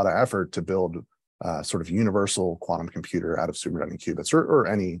and a lot of effort to build sort of universal quantum computer out of superconducting qubits or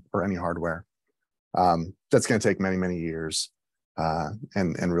any hardware. That's going to take many, many years,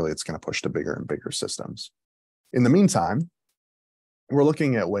 and really it's going to push to bigger and bigger systems. In the meantime, we're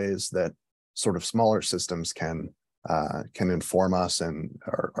looking at ways that sort of smaller systems can inform us and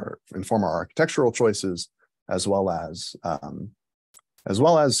inform our architectural choices, as well as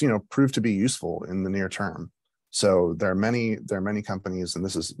prove to be useful in the near term. So there are many companies, and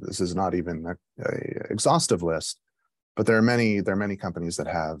this is not even a exhaustive list, but there are many companies that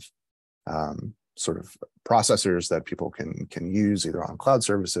have sort of processors that people can use either on cloud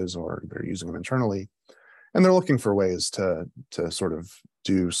services or they're using them internally, and they're looking for ways to sort of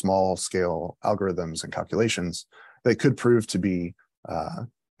do small scale algorithms and calculations that could prove to be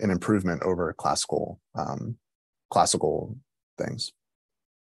an improvement over classical things.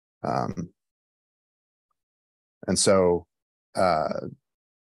 And so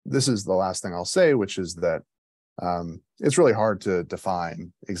this is the last thing I'll say, which is that it's really hard to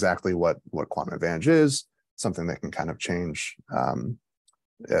define exactly what quantum advantage is, something that can kind of change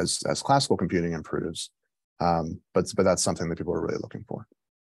as classical computing improves. But that's something that people are really looking for.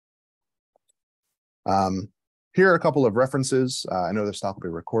 Here are a couple of references. I know this talk will be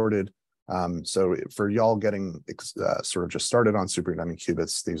recorded. So for y'all getting sort of just started on superconducting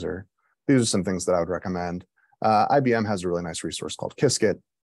qubits, these are some things that I would recommend. IBM has a really nice resource called Qiskit.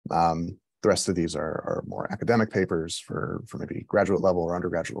 The rest of these are more academic papers for maybe graduate level or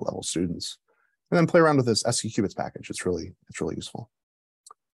undergraduate level students. And then play around with this SQQubits package. It's really useful.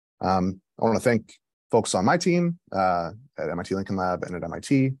 I want to thank folks on my team at MIT Lincoln Lab and at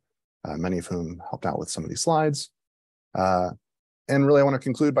MIT, many of whom helped out with some of these slides. really, I want to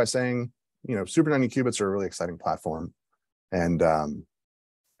conclude by saying, Super90 qubits are a really exciting platform, and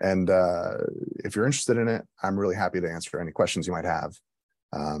if you're interested in it, I'm really happy to answer any questions you might have.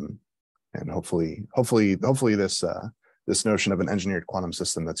 And hopefully this notion of an engineered quantum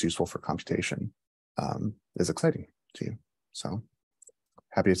system that's useful for computation is exciting to you. So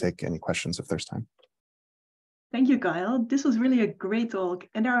happy to take any questions if there's time. Thank you, Kyle. This was really a great talk,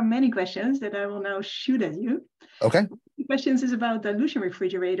 and there are many questions that I will now shoot at you. Okay. The questions is about dilution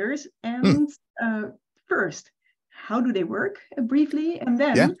refrigerators, and first, how do they work briefly, and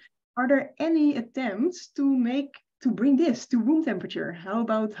then are there any attempts to bring this to room temperature? How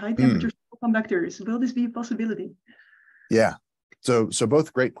about high temperature superconductors? Will this be a possibility? Yeah. So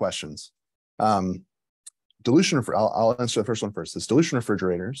both great questions. Dilution. I'll answer the first one first. This dilution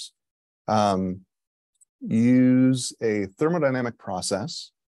refrigerators use a thermodynamic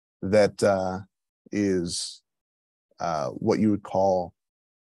process that is what you would call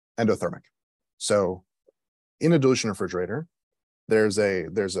endothermic. So in a dilution refrigerator, there's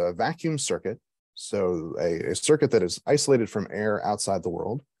a vacuum circuit, so a circuit that is isolated from air outside the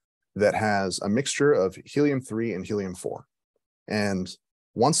world, that has a mixture of helium-3 and helium-4. And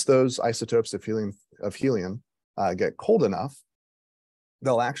once those isotopes of helium get cold enough,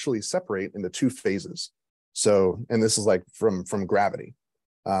 they'll actually separate into two phases. So, and this is like from gravity.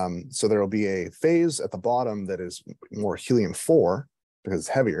 So there will be a phase at the bottom that is more helium-4 because it's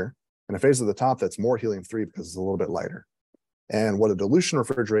heavier, and a phase at the top that's more helium-3 because it's a little bit lighter. And what a dilution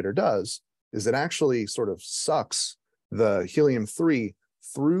refrigerator does is it actually sort of sucks the helium-3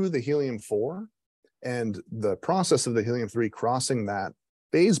 through the helium-4, and the process of the helium-3 crossing that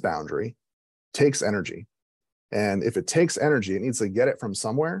phase boundary takes energy. And if it takes energy, it needs to get it from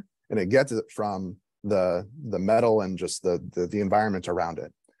somewhere, and it gets it from the metal and just the environment around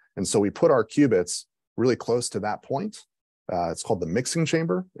it. And so we put our qubits really close to that point. It's called the mixing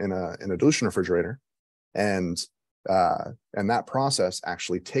chamber in a dilution refrigerator, and that process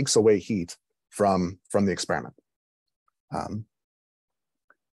actually takes away heat from the experiment.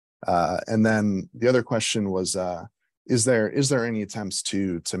 And then the other question was, is there any attempts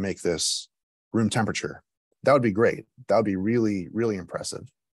to make this room temperature? That would be great. That would be really, really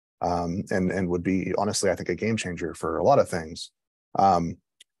impressive. And would be, honestly, I think, a game changer for a lot of things.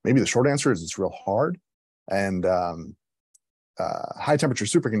 Maybe the short answer is it's real hard. And high temperature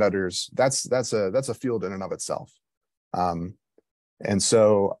superconductors, that's a field in and of itself. And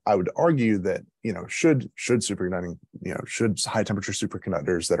so I would argue that, should superconducting, should high temperature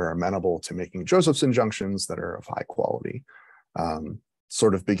superconductors that are amenable to making Josephson junctions that are of high quality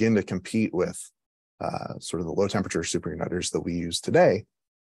sort of begin to compete with sort of the low temperature superconductors that we use today,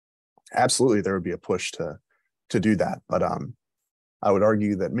 absolutely there would be a push to do that. But I would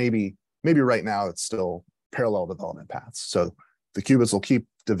argue that maybe right now it's still parallel development paths. So the qubits will keep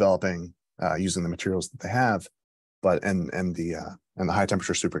developing using the materials that they have, but and the high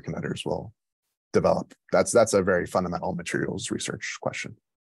temperature superconductors will develop. That's a very fundamental materials research question.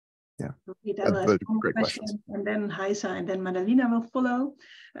 Yeah, great questions. And then Heisa and then Madalena will follow.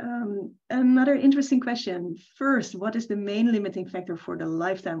 Another interesting question. First, what is the main limiting factor for the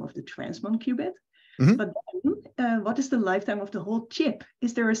lifetime of the transmon qubit? But then, what is the lifetime of the whole chip?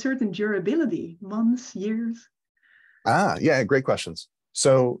 Is there a certain durability, months, years? Yeah, great questions.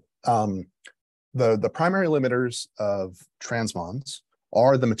 So the primary limiters of transmons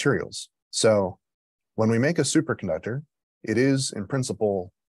are the materials. So when we make a superconductor, it is in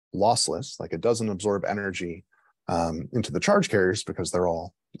principle lossless, like it doesn't absorb energy into the charge carriers because they're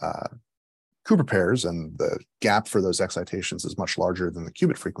all Cooper pairs, and the gap for those excitations is much larger than the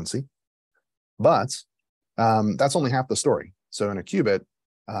qubit frequency. But that's only half the story. So in a qubit,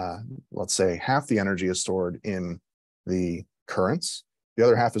 let's say half the energy is stored in the currents, the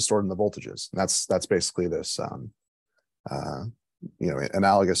other half is stored in the voltages. And that's basically this,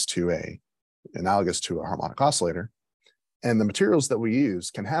 analogous to a harmonic oscillator. And the materials that we use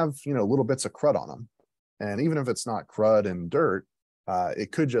can have little bits of crud on them. And even if it's not crud and dirt,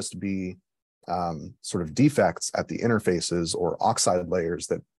 it could just be sort of defects at the interfaces or oxide layers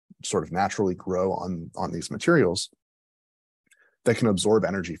that sort of naturally grow on these materials that can absorb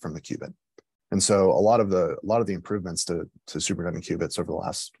energy from the qubit. And so a lot of the improvements to superconducting qubits over the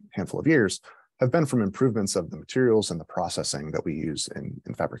last handful of years have been from improvements of the materials and the processing that we use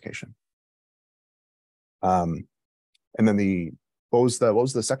in fabrication. And then what was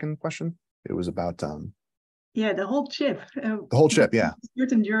the second question? It was about the whole chip. The whole chip, yeah.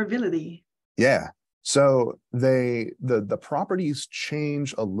 Certain durability. Yeah. So the properties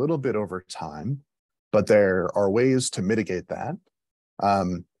change a little bit over time, but there are ways to mitigate that.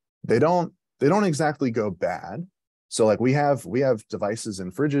 They don't exactly go bad. So like we have devices in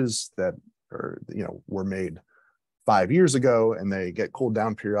fridges that are, were made 5 years ago, and they get cooled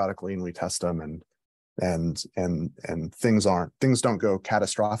down periodically, and we test them, and things don't go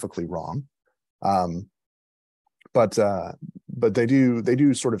catastrophically wrong. But they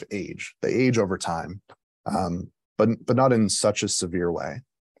do sort of age. They age over time, but not in such a severe way.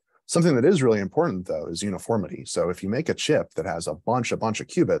 Something that is really important, though, is uniformity. So if you make a chip that has a bunch of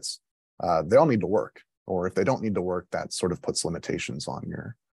qubits, they all need to work. Or if they don't need to work, that sort of puts limitations on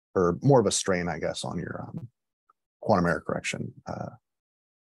your, or more of a strain, I guess, on your quantum error correction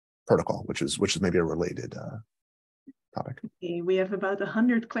protocol, which is maybe a related topic. Okay, we have about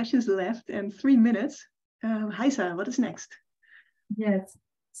 100 questions left and 3 minutes. Heisa, what is next? Yes.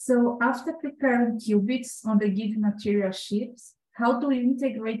 So after preparing qubits on the given material chips, how do you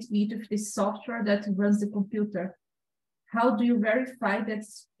integrate it with the software that runs the computer? How do you verify that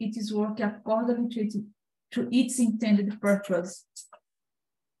it is working according to its intended purpose?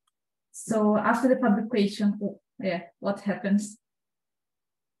 So after the publication, what happens?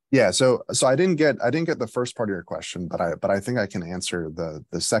 Yeah, so I didn't get the first part of your question, but I think I can answer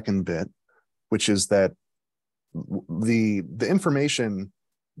the second bit, which is that the information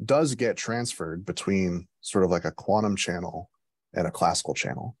does get transferred between sort of like a quantum channel and a classical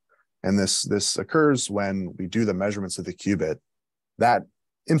channel. And this occurs when we do the measurements of the qubit. That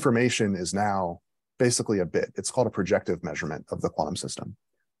information is now basically a bit. It's called a projective measurement of the quantum system.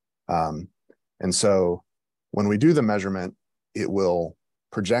 And so when we do the measurement, it will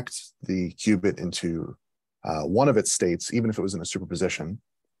project the qubit into one of its states, even if it was in a superposition.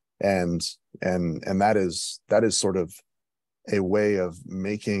 And that is sort of a way of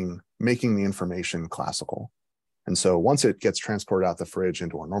making the information classical. And so once it gets transported out the fridge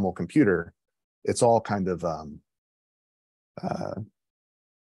into a normal computer, it's all kind of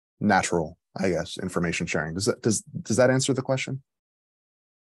natural, I guess, information sharing. Does that answer the question?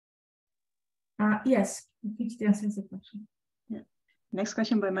 Yes, it answers the question. Yeah. Next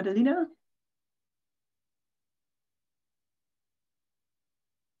question by Madalena.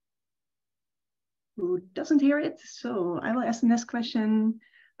 Who doesn't hear it? So I will ask the next question.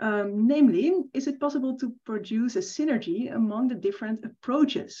 Namely, is it possible to produce a synergy among the different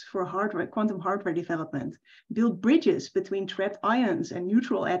approaches for quantum hardware development, build bridges between trapped ions and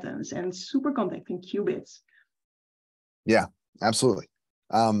neutral atoms and superconducting qubits? Yeah, absolutely.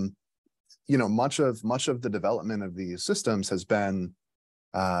 Much of the development of these systems has been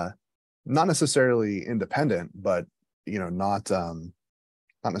not necessarily independent, but not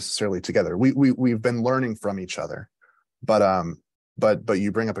necessarily together. We've been learning from each other, but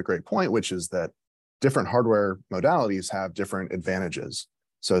you bring up a great point, which is that different hardware modalities have different advantages.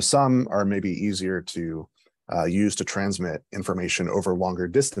 So some are maybe easier to use to transmit information over longer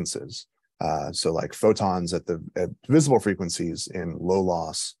distances. So like photons at visible frequencies in low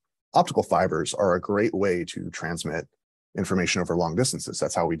loss optical fibers are a great way to transmit information over long distances.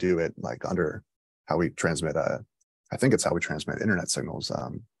 That's how we do it, like how we transmit I think it's how we transmit internet signals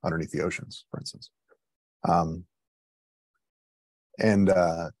underneath the oceans, for instance. And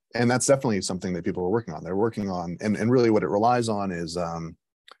that's definitely something that people are working on. They're working on, and really what it relies on is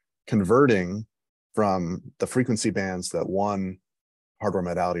converting from the frequency bands that one hardware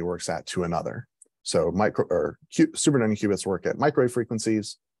modality works at to another. So superconducting qubits work at microwave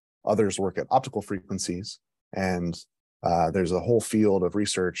frequencies, others work at optical frequencies, and there's a whole field of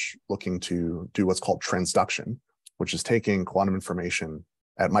research looking to do what's called transduction, which is taking quantum information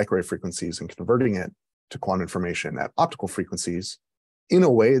at microwave frequencies and converting it to quantum information at optical frequencies in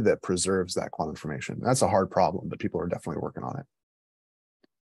a way that preserves that quantum information. That's a hard problem, but people are definitely working on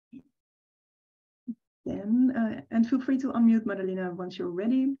it. Then, and feel free to unmute Madalena once you're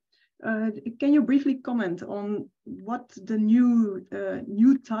ready. Can you briefly comment on what the new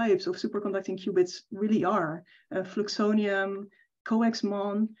types of superconducting qubits really are? Fluxonium,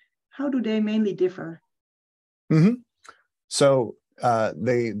 coax-Mon, how do they mainly differ? Mm-hmm. So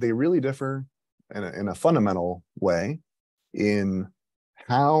they really differ in a fundamental way in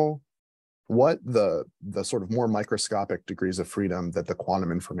what the sort of more microscopic degrees of freedom that the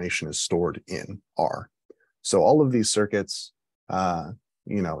quantum information is stored in are. So all of these circuits,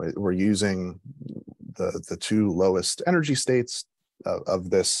 we're using the two lowest energy states of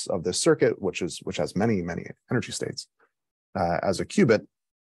this circuit, which has many energy states as a qubit,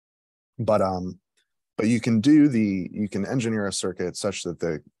 but you can engineer a circuit such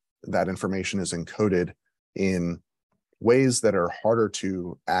that that information is encoded in ways that are harder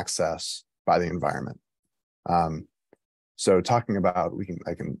to access by the environment. So talking about,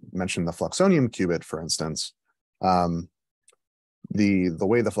 I can mention the fluxonium qubit, for instance. The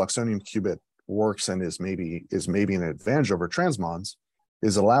way the fluxonium qubit works and is maybe an advantage over transmons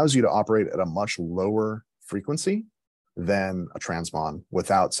is it allows you to operate at a much lower frequency than a transmon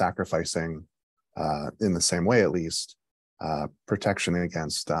without sacrificing, in the same way at least, protection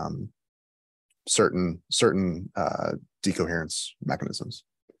against certain decoherence mechanisms.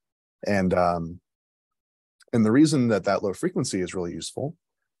 And the reason that low frequency is really useful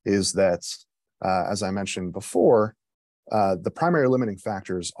is that, as I mentioned before, the primary limiting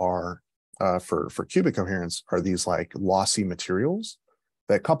factors are for qubit coherence are these like lossy materials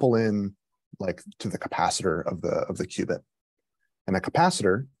that couple in like to the capacitor of the qubit. And a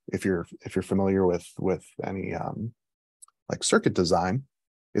capacitor, if you're familiar with any like circuit design,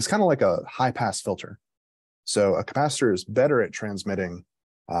 is kind of like a high pass filter. So a capacitor is better at transmitting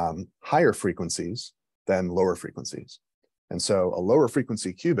higher frequencies than lower frequencies. And so a lower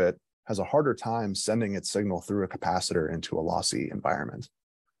frequency qubit has a harder time sending its signal through a capacitor into a lossy environment.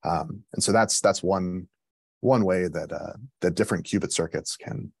 And so that's one way that that different qubit circuits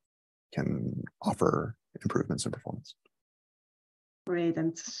can offer improvements in performance. Great,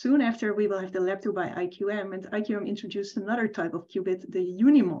 and soon after we will have the lab 2 by IQM, and IQM introduced another type of qubit, the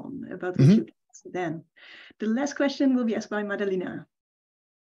Unimon, about which you can ask then. The last question will be asked by Madalina.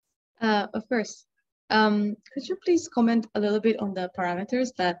 Of course. Could you please comment a little bit on the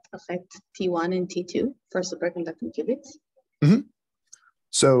parameters that affect T1 and T2 for superconducting qubits? Mm-hmm.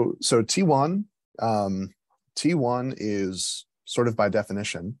 So T1 is sort of by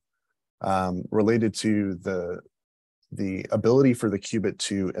definition related to the ability for the qubit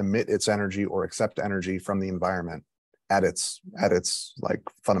to emit its energy or accept energy from the environment at its like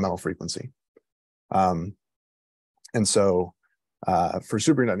fundamental frequency. And so for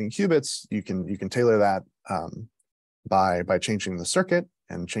superconducting qubits, you can tailor that by changing the circuit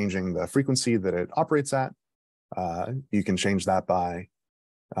and changing the frequency that it operates at. You can change that by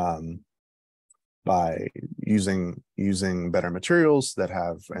using better materials that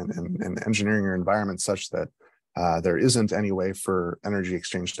have and engineering your environment such that there isn't any way for energy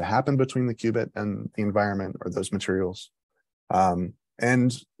exchange to happen between the qubit and the environment or those materials. And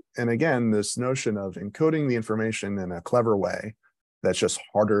again, this notion of encoding the information in a clever way that's just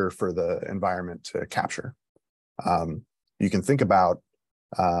harder for the environment to capture. You can think about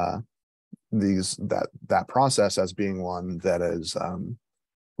that process as being one that is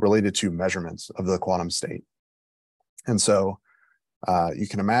related to measurements of the quantum state. And so you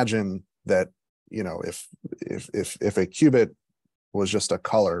can imagine that, you know, if a qubit was just a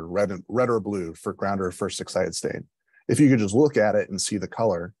color, red or blue for ground or first excited state, if you could just look at it and see the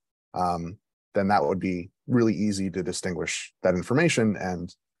color, then that would be really easy to distinguish that information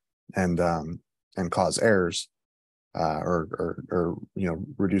and cause errors or you know,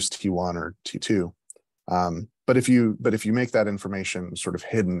 reduce T1 or T2. But if you make that information sort of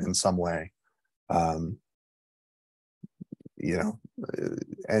hidden in some way, you know,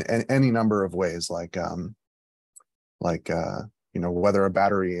 any number of ways, like you know, whether a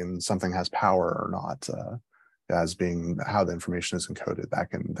battery in something has power or not, as being how the information is encoded, that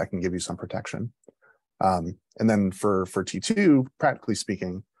can give you some protection. And then for T2, practically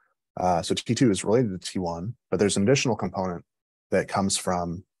speaking, so T2 is related to T1, but there's an additional component that comes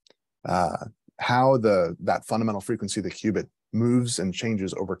from how that fundamental frequency of the qubit moves and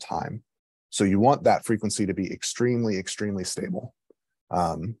changes over time. So you want that frequency to be extremely, extremely stable.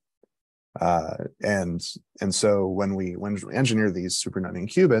 And so when we engineer these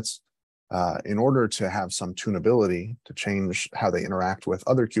superconducting qubits, in order to have some tunability to change how they interact with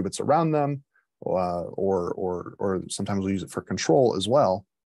other qubits around them, or sometimes we use it for control as well,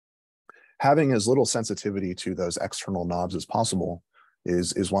 having as little sensitivity to those external knobs as possible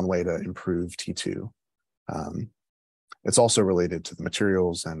is one way to improve T2. It's also related to the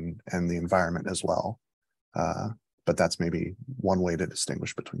materials and the environment as well. But that's maybe one way to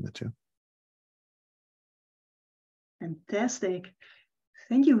distinguish between the two. Fantastic.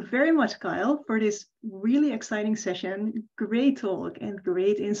 Thank you very much, Kyle, for this really exciting session. Great talk and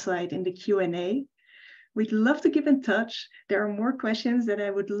great insight in the Q&A. We'd love to keep in touch. There are more questions that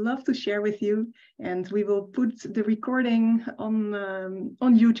I would love to share with you, and we will put the recording on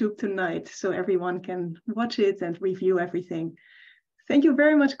YouTube tonight so everyone can watch it and review everything. Thank you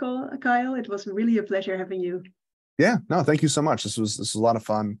very much, Kyle. It was really a pleasure having you. Yeah, no, thank you so much. This was a lot of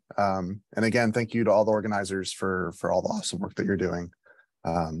fun. And again, thank you to all the organizers for all the awesome work that you're doing.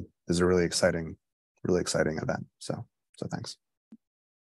 This is a really exciting event. So thanks.